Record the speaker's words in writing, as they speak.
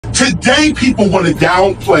Today, people want to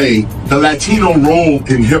downplay the Latino role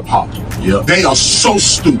in hip-hop. Yep. They are so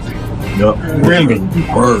stupid. Yep. Really.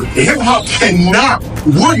 Word. Hip-hop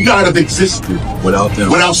would not have existed Without them.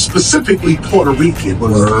 without specifically Puerto Rican.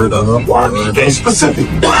 Word up. Word And up. specific.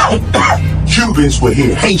 Cubans were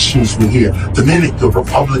here, Haitians were here, Dominican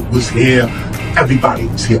Republic was here, everybody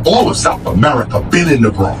was here. All of South America been in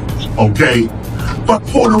the Bronx, okay? But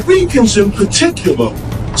Puerto Ricans in particular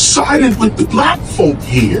sided with the black folk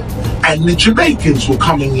here, and the Jamaicans were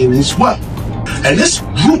coming in as well. And this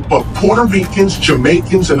group of Puerto Ricans,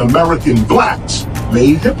 Jamaicans, and American blacks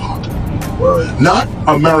made hip-hop. Not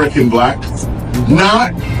American black,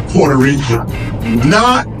 not Puerto Rican,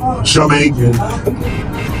 not Jamaican.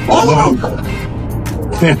 All of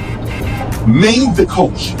them made the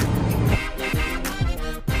culture.